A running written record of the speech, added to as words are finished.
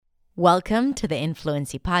Welcome to the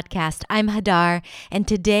Influency Podcast. I'm Hadar, and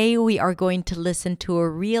today we are going to listen to a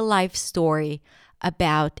real-life story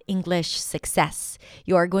about English success.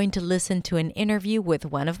 You are going to listen to an interview with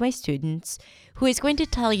one of my students who is going to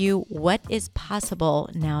tell you what is possible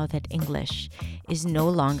now that English is no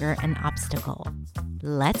longer an obstacle.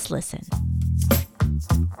 Let's listen.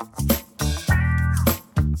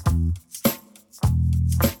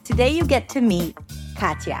 Today you get to meet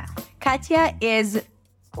Katya. Katya is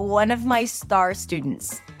one of my star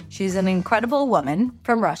students. She's an incredible woman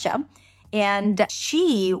from Russia, and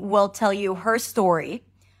she will tell you her story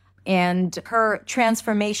and her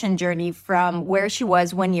transformation journey from where she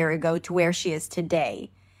was 1 year ago to where she is today.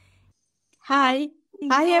 Hi.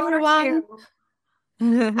 Hi, everyone.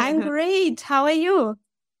 I'm great. How are you?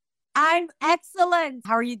 I'm excellent.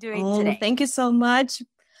 How are you doing today? Thank you so much.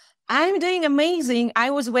 I'm doing amazing.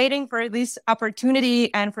 I was waiting for this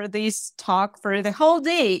opportunity and for this talk for the whole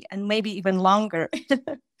day and maybe even longer.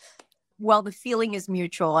 Well, the feeling is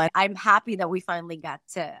mutual. And I'm happy that we finally got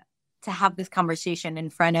to have this conversation in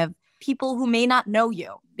front of people who may not know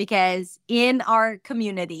you. Because in our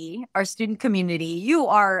community, our student community, you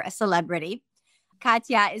are a celebrity.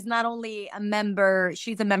 Katya is not only a member,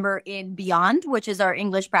 she's a member in Beyond, which is our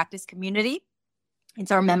English practice community.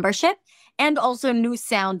 It's our membership. And also New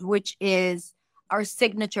Sound, which is our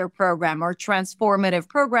signature program, our transformative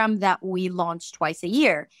program that we launch twice a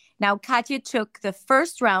year. Now, Katya took the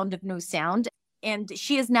first round of New Sound, and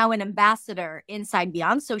she is now an ambassador inside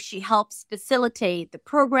Beyond. So she helps facilitate the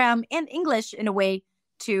program and English in a way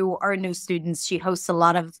to our new students. She hosts a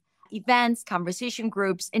lot of events, conversation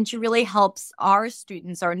groups, and she really helps our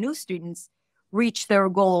students, our new students, reach their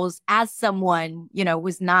goals as someone,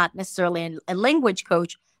 who's not necessarily a language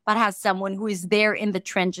coach, but has someone who is there in the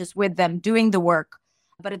trenches with them doing the work.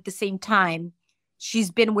 But at the same time, she's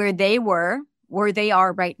been where they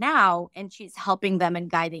are right now, and she's helping them and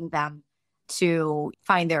guiding them to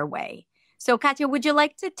find their way. So Katya, would you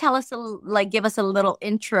like to tell us, give us a little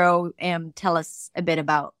intro and tell us a bit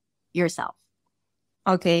about yourself?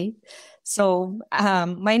 Okay. So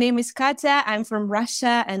my name is Katya. I'm from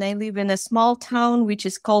Russia, and I live in a small town which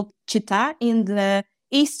is called Chita in the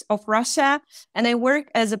east of Russia. And I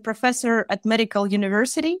work as a professor at medical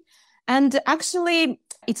university. And actually,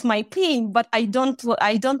 it's my pain, but I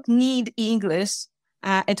don't need English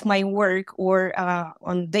at my work or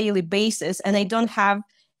on daily basis. And I don't have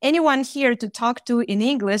anyone here to talk to in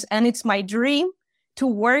English. And it's my dream to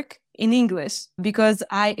work in English because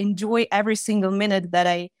I enjoy every single minute that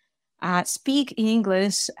I speak in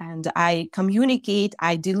English and I communicate,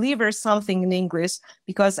 I deliver something in English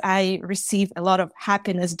because I receive a lot of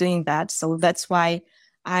happiness doing that. So that's why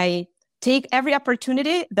I take every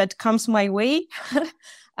opportunity that comes my way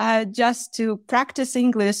just to practice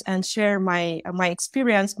English and share my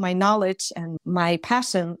experience, my knowledge, and my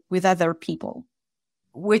passion with other people.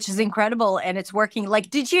 Which is incredible, and it's working.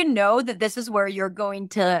 Did you know that this is where you're going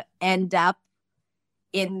to end up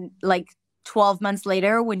in 12 months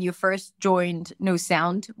later when you first joined New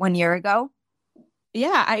Sound 1 year ago?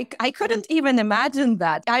 Yeah, I couldn't even imagine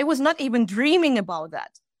that. I was not even dreaming about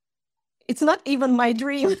that. It's not even my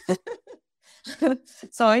dream.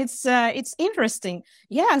 So it's interesting.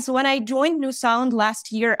 Yeah, so when I joined New Sound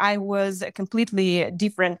last year, I was a completely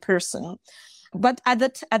different person. But at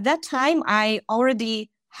that time, I already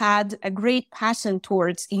had a great passion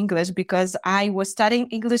towards English because I was studying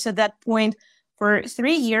English at that point for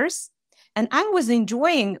 3 years. And I was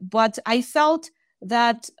enjoying, but I felt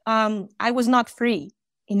that I was not free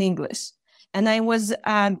in English. And I was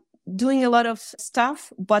doing a lot of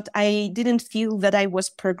stuff, but I didn't feel that I was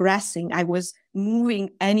progressing. I was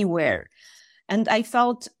moving anywhere. And I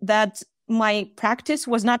felt that my practice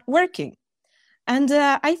was not working. And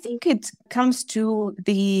I think it comes to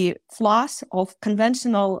the flaws of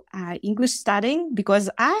conventional English studying because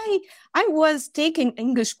I was taking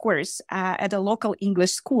English course at a local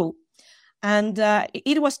English school. And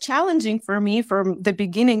it was challenging for me from the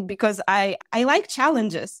beginning because I like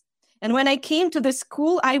challenges. And when I came to the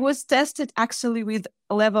school, I was tested actually with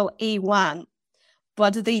level A1,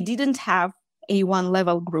 but they didn't have A1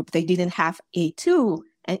 level group. They didn't have A2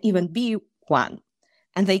 and even B1.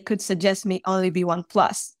 And they could suggest me only B1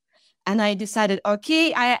 plus. And I decided,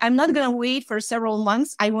 okay, I'm not going to wait for several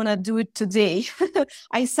months. I want to do it today.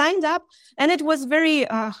 I signed up and it was very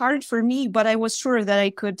hard for me, but I was sure that I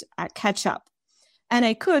could catch up. And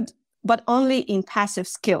I could, but only in passive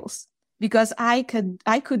skills because I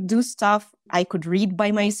could do stuff. I could read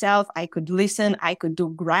by myself. I could listen. I could do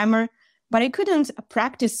grammar, but I couldn't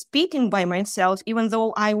practice speaking by myself, even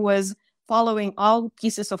though I was following all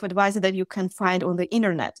pieces of advice that you can find on the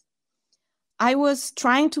internet. I was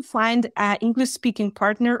trying to find an English-speaking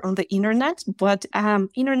partner on the internet, but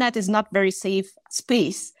internet is not very safe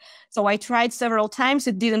space. So I tried several times,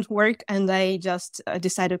 it didn't work, and I just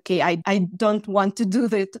decided, okay, I don't want to do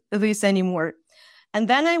this anymore. And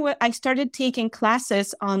then I started taking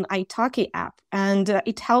classes on italki app, and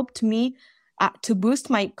it helped me to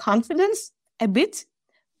boost my confidence a bit,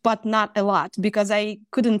 but not a lot, because I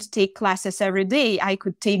couldn't take classes every day. I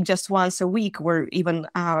could take just once a week or even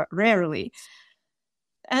rarely.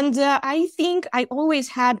 And I think I always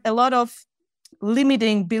had a lot of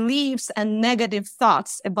limiting beliefs and negative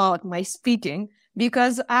thoughts about my speaking,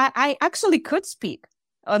 because I actually could speak.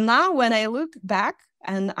 Now, when I look back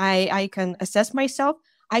and I can assess myself,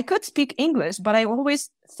 I could speak English, but I always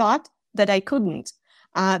thought that I couldn't,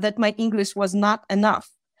 that my English was not enough.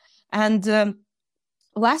 And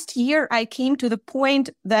last year, I came to the point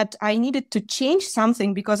that I needed to change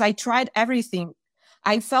something because I tried everything.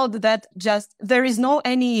 I felt that just there is no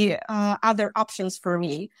any other options for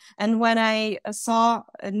me. And when I saw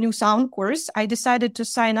a new sound course, I decided to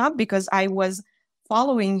sign up because I was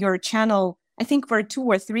following your channel, I think for 2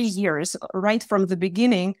 or 3 years, right from the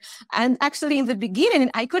beginning. And actually in the beginning,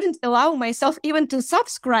 I couldn't allow myself even to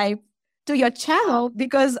subscribe to your channel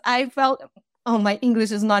because I felt, oh, my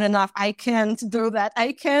English is not enough. I can't do that.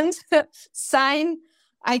 I can't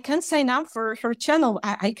sign up for her channel.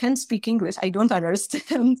 I can't speak English. I don't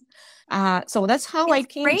understand. So that's how I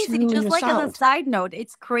came crazy. to Just like sound. as a side note,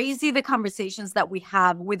 it's crazy the conversations that we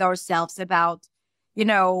have with ourselves about, you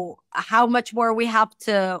know, how much more we have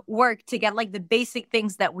to work to get like the basic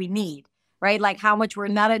things that we need, right? Like how much we're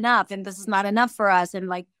not enough and this is not enough for us. And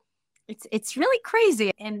like, it's really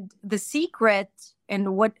crazy. And the secret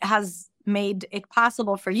and what has made it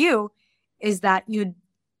possible for you is that you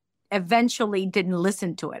eventually didn't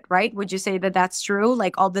listen to it, right? Would you say that that's true?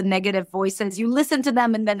 Like all the negative voices, you listen to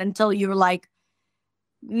them and then until you're like,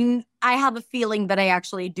 I have a feeling that I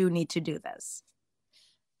actually do need to do this.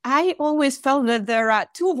 I always felt that there are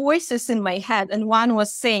two voices in my head, and one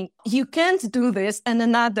was saying, you can't do this, and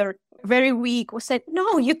another very weak was said,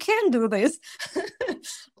 no, you can do this.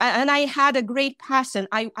 And I had a great passion.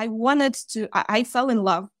 I wanted to, I fell in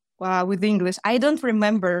love with English. I don't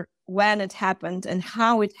remember when it happened and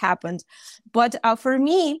how it happened. But for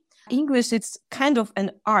me, English, it's kind of an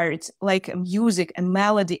art, like a music, a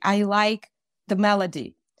melody. I like the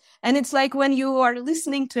melody. And it's like when you are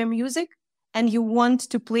listening to a music and you want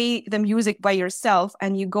to play the music by yourself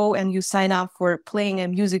and you go and you sign up for playing a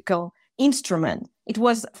musical instrument. It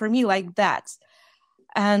was for me like that.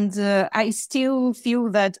 And I still feel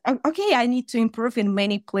that, okay, I need to improve in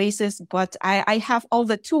many places, but I have all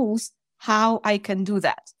the tools how I can do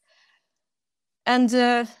that. And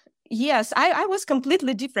yes, I was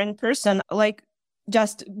completely different person. Like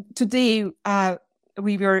just today,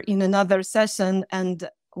 we were in another session and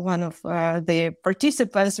one of the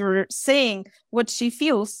participants were saying what she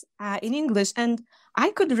feels in English. And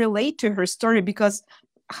I could relate to her story because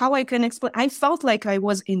how I can explain, I felt like I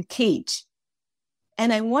was in cage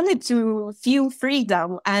and I wanted to feel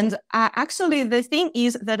freedom. And actually the thing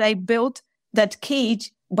is that I built that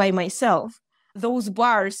cage by myself. Those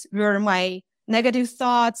bars were my negative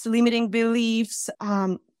thoughts, limiting beliefs,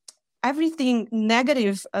 everything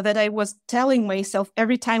negative that I was telling myself.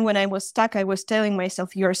 Every time when I was stuck, I was telling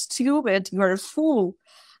myself, you're stupid, you're a fool.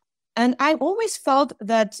 And I always felt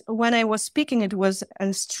that when I was speaking, it was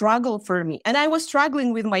a struggle for me. And I was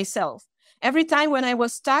struggling with myself. Every time when I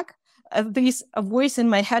was stuck, this voice in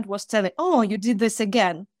my head was telling, oh, you did this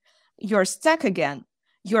again. You're stuck again.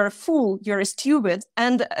 You're a fool. You're stupid.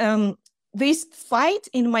 And this fight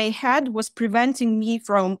in my head was preventing me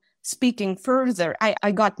from speaking further.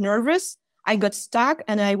 I got nervous. I got stuck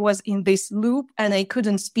and I was in this loop and I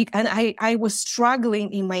couldn't speak. And I was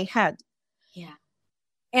struggling in my head. Yeah.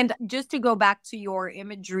 And just to go back to your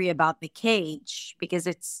imagery about the cage, because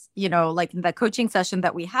it's, you know, like in the coaching session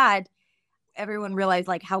that we had, everyone realized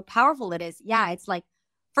like how powerful it is. Yeah, it's like,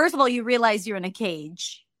 first of all, you realize you're in a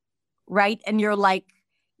cage, right? And you're like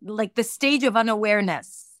the stage of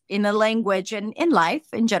unawareness in a language and in life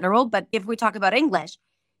in general. But if we talk about English,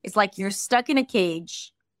 it's like you're stuck in a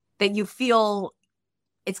cage that you feel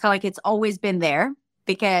it's kind of like it's always been there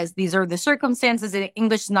because these are the circumstances. And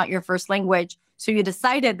English is not your first language. So you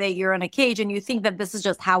decided that you're in a cage and you think that this is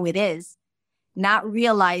just how it is, not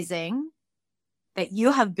realizing that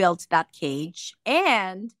you have built that cage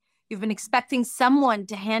and you've been expecting someone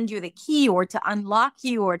to hand you the key or to unlock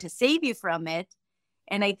you or to save you from it.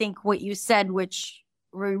 And I think what you said, which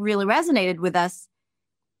really resonated with us,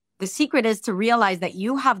 the secret is to realize that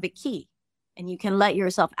you have the key and you can let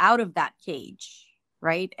yourself out of that cage,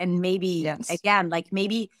 right? And maybe, yes. again, like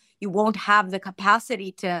maybe you won't have the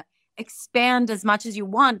capacity to expand as much as you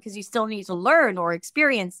want because you still need to learn or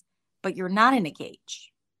experience, but you're not in a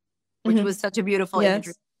cage, which was such a beautiful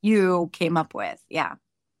imagery you came up with. Yeah.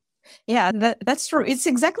 Yeah, that's true. It's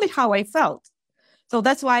exactly how I felt. So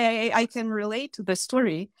that's why I can relate to the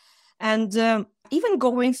story. And even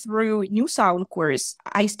going through new sound course,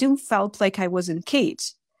 I still felt like I was in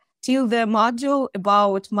cage till the module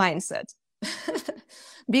about mindset.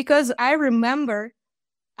 Because I remember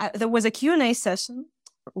there was a Q&A session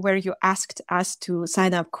where you asked us to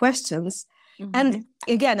sign up questions. And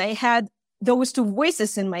again, I had those two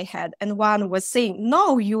voices in my head. And one was saying,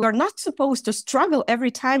 no, you are not supposed to struggle every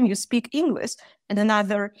time you speak English. And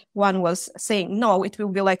another one was saying, no, it will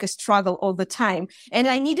be like a struggle all the time. And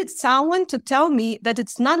I needed someone to tell me that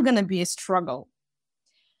it's not going to be a struggle.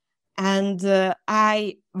 And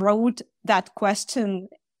I wrote that question.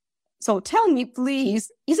 So tell me,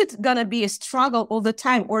 please, is it going to be a struggle all the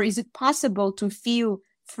time? Or is it possible to feel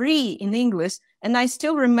free in English? And I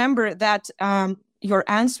still remember that your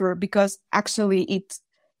answer, because actually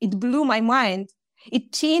it blew my mind.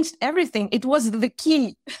 It changed everything. It was the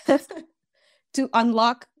key to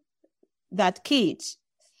unlock that cage.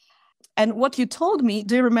 And what you told me,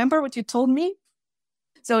 do you remember what you told me?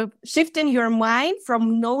 So shifting your mind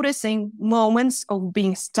from noticing moments of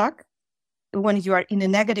being stuck when you are in a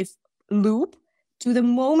negative loop to the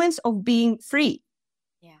moments of being free.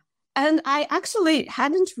 Yeah. And I actually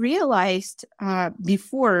hadn't realized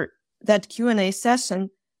before that Q&A session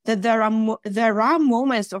that there are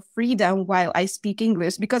moments of freedom while I speak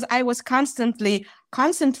English, because I was constantly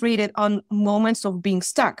concentrated on moments of being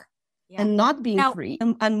stuck and not being free,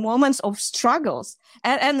 and moments of struggles.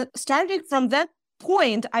 And starting from that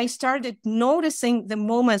point, I started noticing the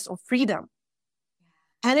moments of freedom.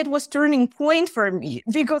 And it was turning point for me,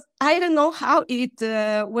 because I don't know how it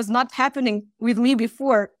was not happening with me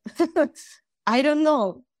before. I don't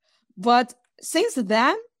know. But since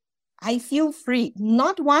then, I feel free,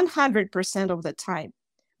 not 100% of the time,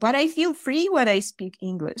 but I feel free when I speak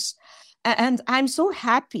English. And I'm so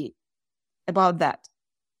happy about that.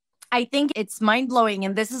 I think it's mind-blowing.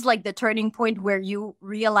 And this is like the turning point where you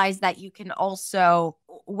realize that you can also,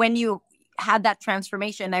 when you had that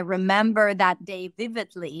transformation, I remember that day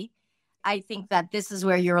vividly. I think that this is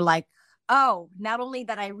where you're like, oh, not only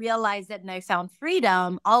that I realized it and I found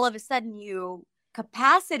freedom, all of a sudden you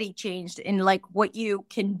capacity changed in like what you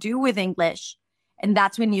can do with English. And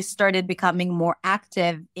that's when you started becoming more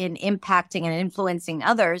active in impacting and influencing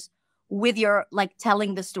others with your like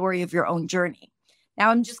telling the story of your own journey. Now,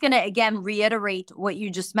 I'm just going to again reiterate what you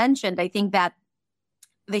just mentioned. I think that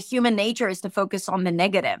the human nature is to focus on the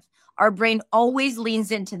negative. Our brain always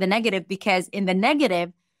leans into the negative because in the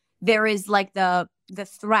negative, there is like the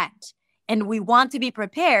threat. And we want to be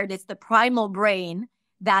prepared. It's the primal brain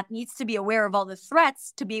that needs to be aware of all the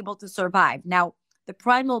threats to be able to survive. Now, the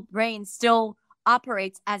primal brain still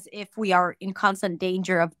operates as if we are in constant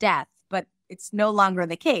danger of death, but it's no longer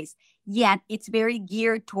the case. Yet, it's very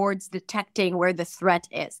geared towards detecting where the threat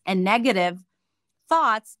is. And negative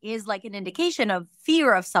thoughts is like an indication of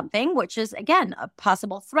fear of something, which is, again, a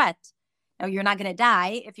possible threat. Now, you're not going to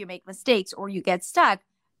die if you make mistakes or you get stuck,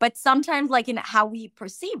 but sometimes, like in how we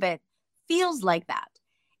perceive it, feels like that.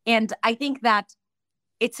 And I think that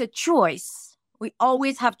it's a choice. We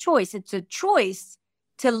always have choice. It's a choice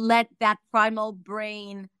to let that primal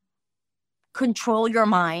brain control your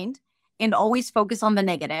mind and always focus on the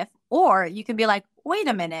negative. Or you can be like, wait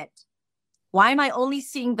a minute. Why am I only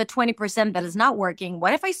seeing the 20% that is not working?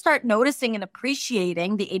 What if I start noticing and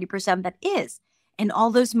appreciating the 80% that is? And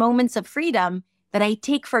all those moments of freedom that I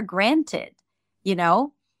take for granted, you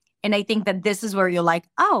know? And I think that this is where you're like,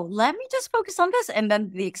 oh, let me just focus on this. And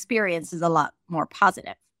then the experience is a lot more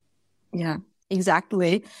positive. Yeah,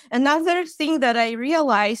 exactly. Another thing that I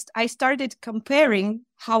realized, I started comparing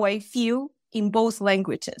how I feel in both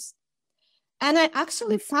languages. And I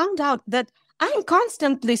actually found out that I'm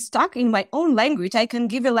constantly stuck in my own language. I can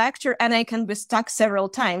give a lecture and I can be stuck several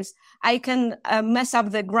times. I can mess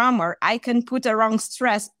up the grammar. I can put a wrong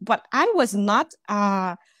stress, but I was not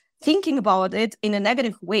thinking about it in a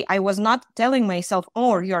negative way. I was not telling myself,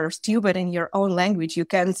 oh, you're stupid in your own language. You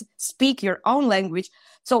can speak your own language.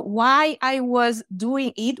 So why I was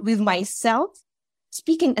doing it with myself,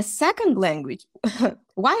 speaking a second language,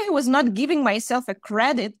 why I was not giving myself a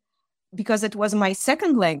credit because it was my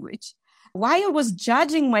second language, why I was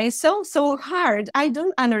judging myself so hard, I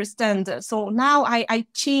don't understand. So now I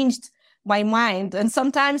changed my mind. And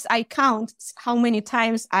sometimes I count how many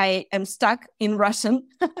times I am stuck in Russian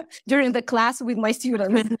during the class with my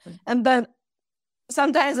students. And then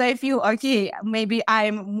sometimes I feel, okay, maybe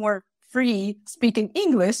I'm more free speaking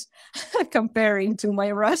English comparing to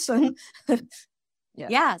my Russian.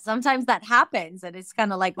 Yeah, sometimes that happens. And it's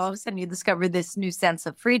kind of like all of a sudden you discover this new sense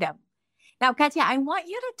of freedom. Now, Katya, I want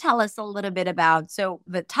you to tell us a little bit about, so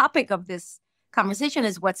the topic of this conversation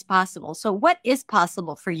is what's possible. So what is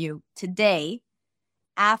possible for you today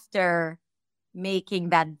after making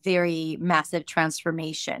that very massive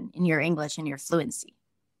transformation in your English and your fluency?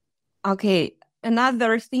 Okay,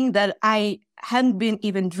 another thing that I hadn't been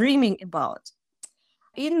even dreaming about.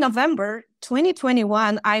 In November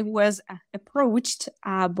 2021, I was approached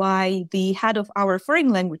by the head of our foreign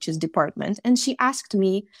languages department, and she asked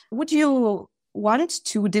me, would you want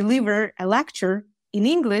to deliver a lecture in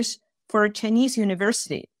English for a Chinese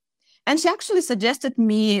university? And she actually suggested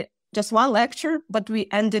me just one lecture, but we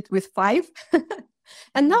ended with 5.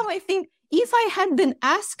 And now I think if I had been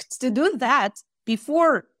asked to do that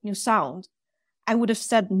before New Sound, I would have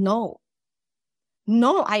said no.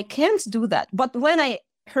 No, I can't do that. But when I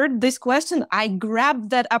heard this question, I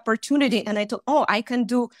grabbed that opportunity and I thought, oh, I can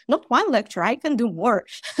do not one lecture, I can do more.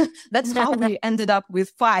 That's how we ended up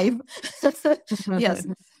with 5. Yes.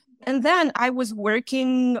 And then I was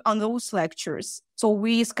working on those lectures. So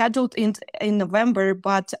we scheduled in November,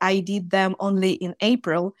 but I did them only in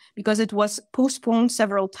April because it was postponed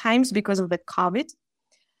several times because of the COVID.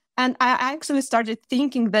 And I actually started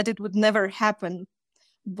thinking that it would never happen.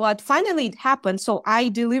 But finally it happened. So I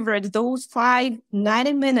delivered those 5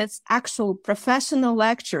 90 minutes actual professional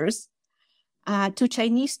lectures to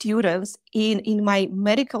Chinese students in my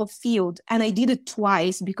medical field. And I did it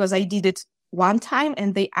twice because I did it one time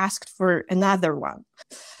and they asked for another one.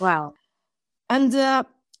 Wow. And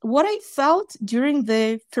what I felt during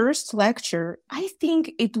the first lecture, I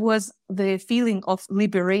think it was the feeling of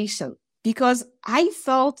liberation, because I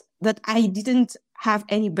felt that I didn't have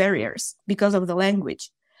any barriers because of the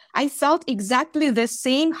language. I felt exactly the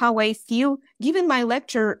same how I feel giving my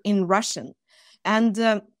lecture in Russian.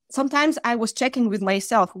 And sometimes I was checking with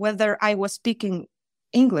myself whether I was speaking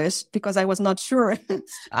English because I was not sure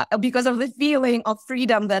because of the feeling of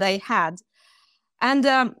freedom that I had.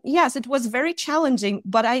 And yes, it was very challenging,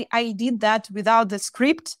 but I did that without the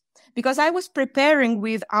script because I was preparing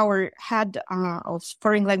with our head of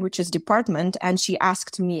foreign languages department. And she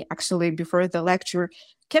asked me actually before the lecture,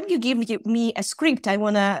 can you give me a script? I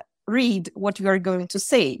want to read what you are going to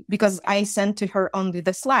say, because I sent to her only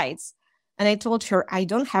the slides. And I told her, I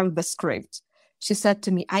don't have the script. She said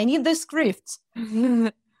to me, I need the script.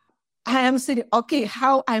 I am saying, okay,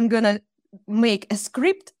 how I'm going to make a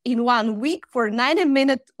script in 1 week for a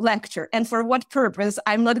 90-minute lecture, and for what purpose?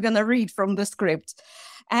 I'm not going to read from the script.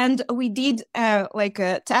 And we did like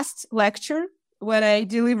a test lecture when I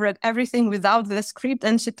delivered everything without the script,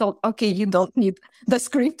 and she told, okay, you don't need the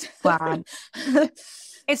script. Wow.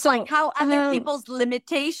 It's like how other people's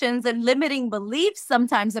limitations and limiting beliefs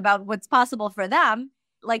sometimes about what's possible for them,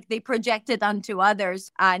 like they project it onto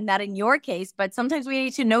others, not in your case, but sometimes we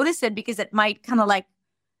need to notice it because it might kind of like,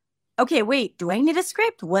 okay, wait, do I need a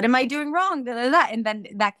script? What am I doing wrong? Da, da, da. And then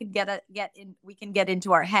that could we can get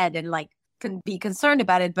into our head and like can be concerned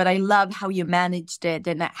about it. But I love how you managed it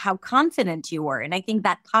and how confident you were. And I think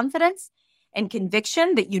that confidence and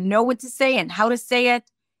conviction that you know what to say and how to say it,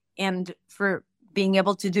 and for being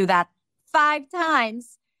able to do that 5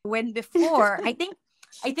 times when before, I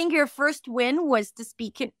think your first win was to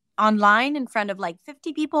speak online in front of like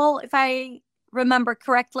 50 people, if I remember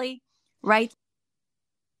correctly, right?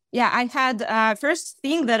 Yeah, I had first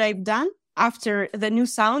thing that I've done after the New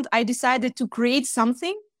Sound, I decided to create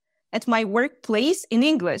something at my workplace in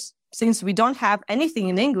English. Since we don't have anything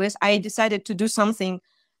in English, I decided to do something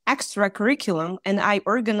extra curriculum, and I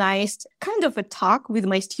organized kind of a talk with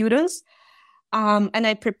my students. And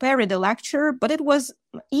I prepared a lecture, but it was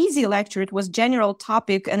easy lecture. It was general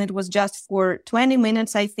topic, and it was just for 20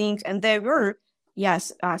 minutes, I think. And there were,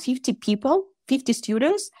 50 people, 50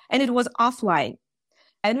 students, and it was offline.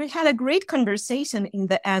 And we had a great conversation in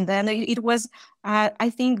the end. And it was, I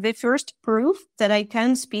think, the first proof that I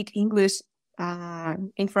can speak English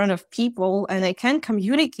in front of people, and I can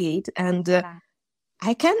communicate, and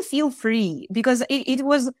I can feel free, because it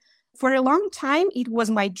was, for a long time, it was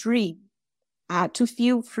my dream. To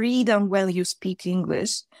feel freedom when you speak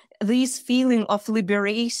English, this feeling of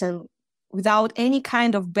liberation without any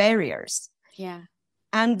kind of barriers. Yeah.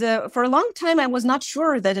 And for a long time, I was not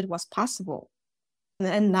sure that it was possible.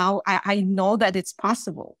 And now I know that it's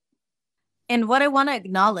possible. And what I want to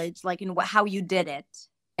acknowledge, like in how you did it,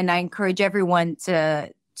 and I encourage everyone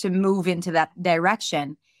to move into that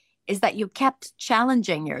direction, is that you kept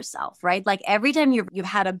challenging yourself, right? Like every time you've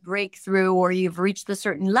had a breakthrough or you've reached a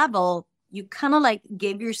certain level, you kind of like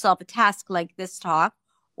gave yourself a task like this talk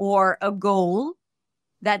or a goal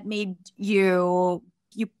that made you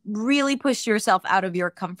really pushed yourself out of your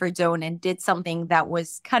comfort zone and did something that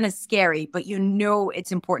was kind of scary, but you know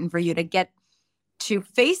it's important for you to get to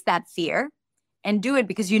face that fear and do it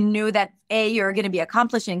because you knew that A, you're going to be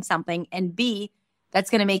accomplishing something, and B, that's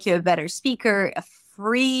going to make you a better speaker, a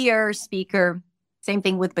freer speaker. Same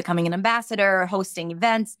thing with becoming an ambassador, hosting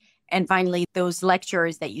events, and finally those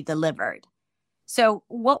lectures that you delivered. So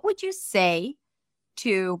what would you say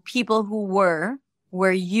to people who were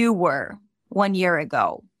where you were 1 year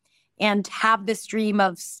ago and have this dream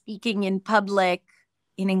of speaking in public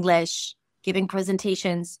in English, giving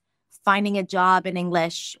presentations, finding a job in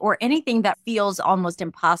English, or anything that feels almost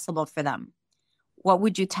impossible for them? What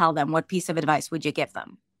would you tell them? What piece of advice would you give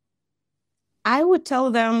them? I would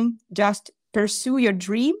tell them just pursue your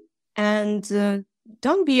dream and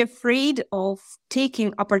don't be afraid of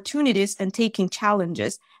taking opportunities and taking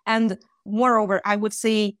challenges. And moreover, I would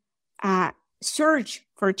say search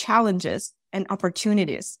for challenges and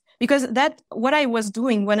opportunities, because that what I was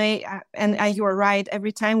doing when you are right,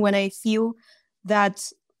 every time when I feel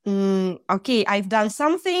that, okay, I've done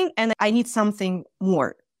something and I need something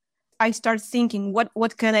more, I start thinking,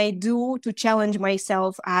 what can I do to challenge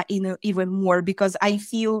myself even more? Because I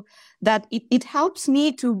feel that it helps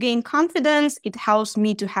me to gain confidence. It helps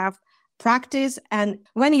me to have practice. And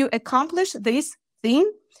when you accomplish this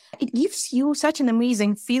thing, it gives you such an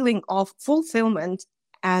amazing feeling of fulfillment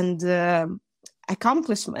and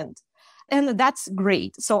accomplishment. And that's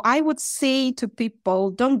great. So I would say to people,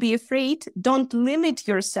 don't be afraid, don't limit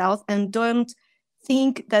yourself, and don't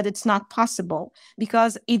think that it's not possible,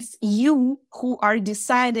 because it's you who are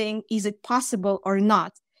deciding, is it possible or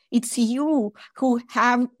not? It's you who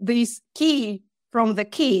have this key from the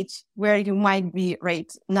cage where you might be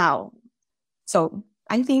right now. So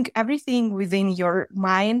I think everything within your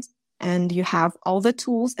mind, and you have all the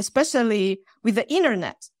tools, especially with the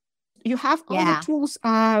internet. You have all the tools,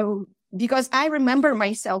 because I remember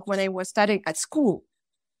myself when I was studying at school.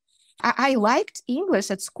 I liked English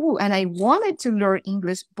at school and I wanted to learn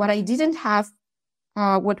English, but I didn't have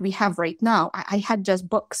what we have right now. I had just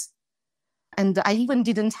books. And I even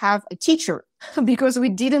didn't have a teacher because we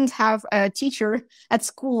didn't have a teacher at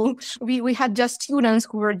school. We had just students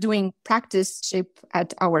who were doing practiceship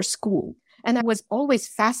at our school. And I was always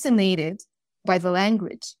fascinated by the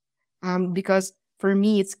language because for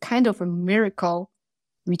me, it's kind of a miracle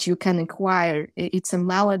which you can acquire. It's a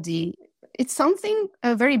melody. It's something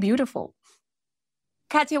very beautiful.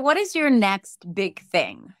 Katya, what is your next big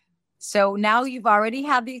thing? So now you've already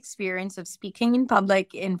had the experience of speaking in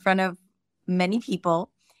public in front of many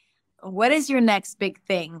people. What is your next big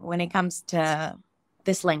thing when it comes to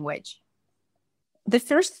this language? The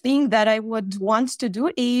first thing that I would want to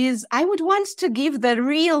do is I would want to give the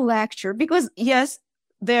real lecture, because yes,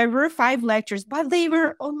 there were 5 lectures, but they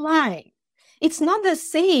were online. It's not the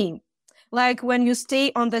same. Like when you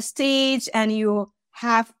stay on the stage and you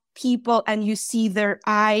have people and you see their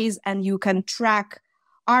eyes and you can track,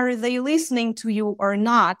 are they listening to you or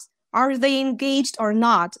not? Are they engaged or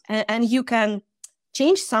not? And you can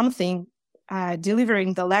change something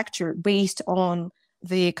delivering the lecture based on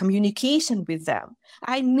the communication with them.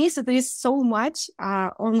 I miss this so much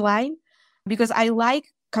online because I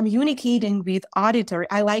like communicating with auditor.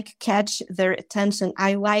 I like catch their attention.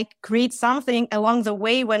 I like create something along the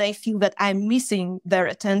way when I feel that I'm missing their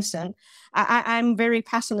attention. I'm very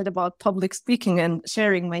passionate about public speaking and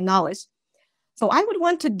sharing my knowledge. So I would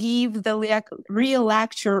want to give the real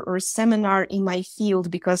lecture or seminar in my field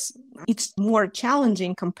because it's more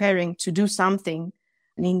challenging comparing to do something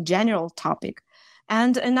in general topic.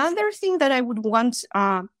 And another thing that I would want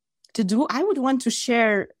to do, I would want to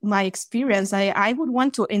share my experience. I would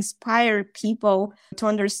want to inspire people to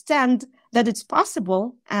understand that it's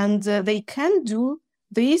possible and they can do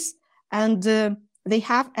this, and they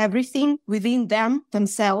have everything within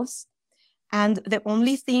themselves. And the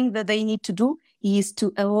only thing that they need to do is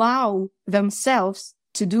to allow themselves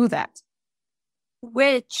to do that.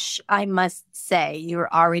 Which I must say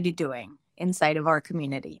you're already doing inside of our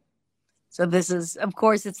community. So this is, of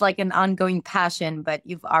course, it's like an ongoing passion, but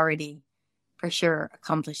you've already for sure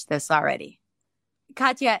accomplished this already.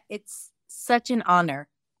 Katya, it's such an honor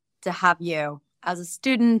to have you as a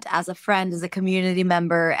student, as a friend, as a community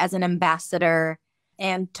member, as an ambassador,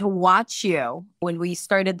 and to watch you. When we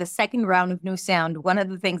started the second round of New Sound, one of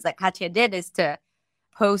the things that Katya did is to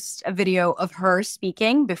post a video of her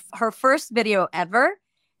speaking, her first video ever,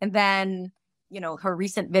 and then her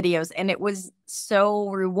recent videos. And it was so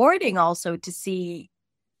rewarding also to see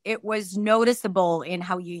it was noticeable in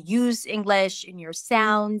how you use English, in your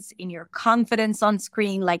sounds, in your confidence on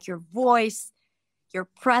screen, like your voice. your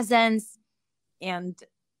presence. And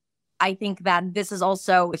I think that this is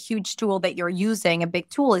also a huge tool that you're using. A big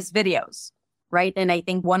tool is videos, right? And I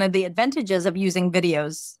think one of the advantages of using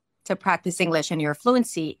videos to practice English and your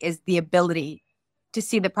fluency is the ability to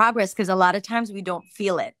see the progress, because a lot of times we don't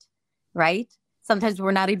feel it, right? Sometimes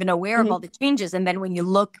we're not even aware of all the changes. And then when you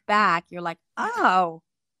look back, you're like, oh,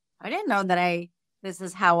 I didn't know that this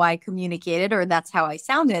is how I communicated, or that's how I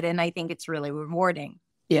sounded. And I think it's really rewarding.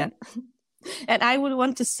 Yeah. And I would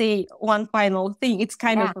want to say one final thing. It's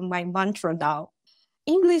kind of my mantra now.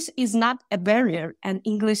 English is not a barrier, and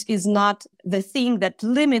English is not the thing that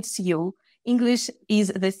limits you. English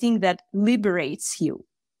is the thing that liberates you.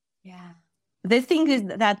 Yeah. The thing is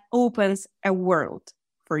that opens a world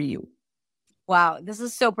for you. Wow, this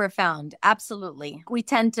is so profound. Absolutely. We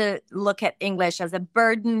tend to look at English as a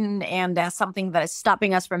burden and as something that is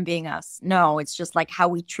stopping us from being us. No, it's just like how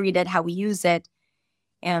we treat it, how we use it,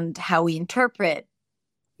 and how we interpret,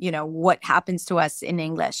 what happens to us in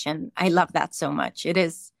English. And I love that so much. It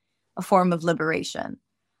is a form of liberation.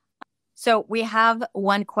 So we have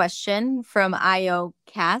one question from IO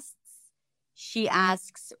Casts. She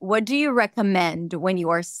asks, what do you recommend when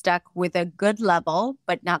you are stuck with a good level,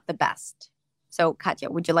 but not the best? So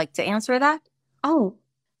Katja, would you like to answer that? Oh,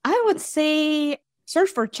 I would say search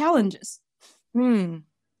for challenges.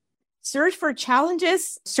 Search for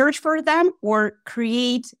challenges, search for them, or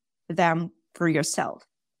create them for yourself.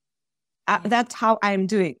 That's how I'm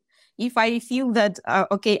doing. If I feel that,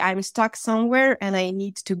 I'm stuck somewhere and I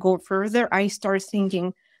need to go further, I start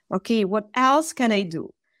thinking, okay, what else can I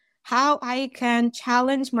do? How I can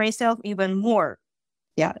challenge myself even more.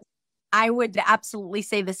 Yeah. I would absolutely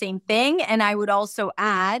say the same thing. And I would also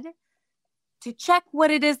add to check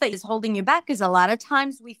what it is that is holding you back. Because a lot of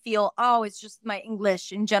times we feel, oh, it's just my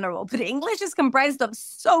English in general. But English is comprised of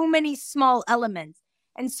so many small elements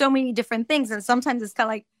and so many different things. And sometimes it's kind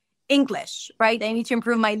of like English, right? I need to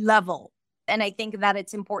improve my level. And I think that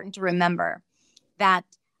it's important to remember that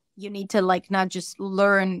you need to not just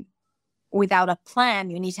learn without a plan.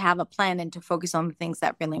 You need to have a plan and to focus on the things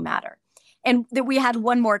that really matter. And we had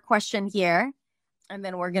one more question here, and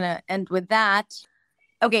then we're going to end with that.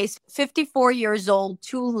 Okay, so 54 years old,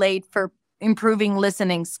 too late for improving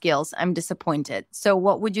listening skills. I'm disappointed. So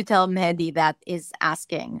what would you tell Mehdi that is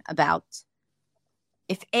asking about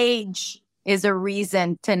if age is a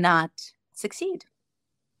reason to not succeed?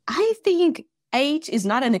 I think age is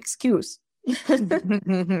not an excuse.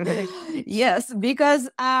 Yes, because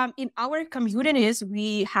in our communities,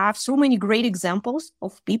 we have so many great examples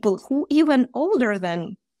of people who even older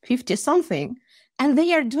than 50 something, and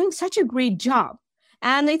they are doing such a great job.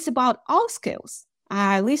 And it's about all skills,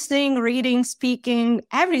 listening, reading, speaking,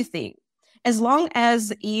 everything. As long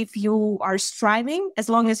as if you are striving, as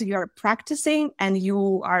long as you are practicing and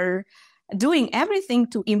you are doing everything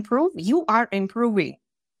to improve, you are improving.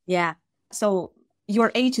 Yeah. So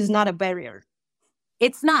your age is not a barrier.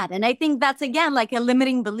 It's not. And I think that's, again, like a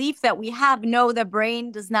limiting belief that we have. No, the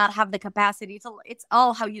brain does not have the capacity to, it's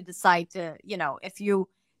all how you decide to, if you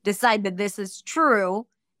decide that this is true,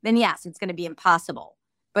 then yes, it's going to be impossible.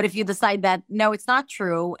 But if you decide that, no, it's not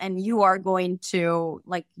true, and you are going to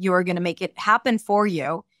make it happen for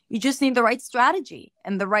you, you just need the right strategy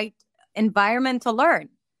and the right environment to learn.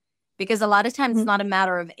 Because a lot of times it's not a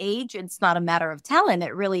matter of age. It's not a matter of talent.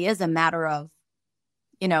 It really is a matter of,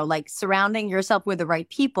 surrounding yourself with the right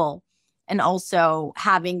people and also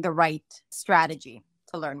having the right strategy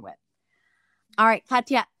to learn with. All right,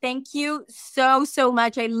 Katja, thank you so, so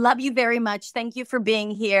much. I love you very much. Thank you for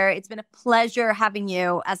being here. It's been a pleasure having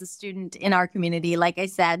you as a student in our community, like I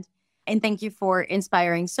said. And thank you for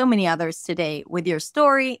inspiring so many others today with your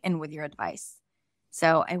story and with your advice.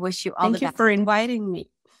 So I wish you all the best. Thank you for inviting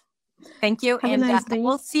me. Thank you. Have a nice day.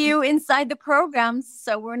 We'll see you inside the programs.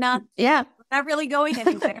 So we're not really going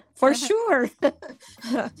anywhere. For sure.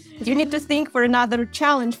 You need to think for another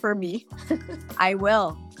challenge for me. I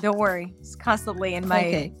will. Don't worry. It's constantly in my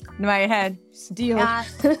head. Deal.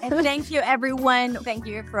 And thank you, everyone. Thank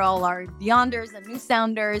you for all our Beyonders and New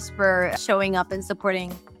Sounders for showing up and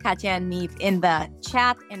supporting Katja and me in the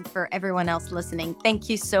chat, and for everyone else listening. Thank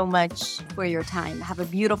you so much for your time. Have a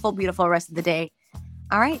beautiful, beautiful rest of the day.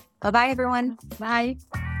 All right. Bye-bye, everyone. Bye.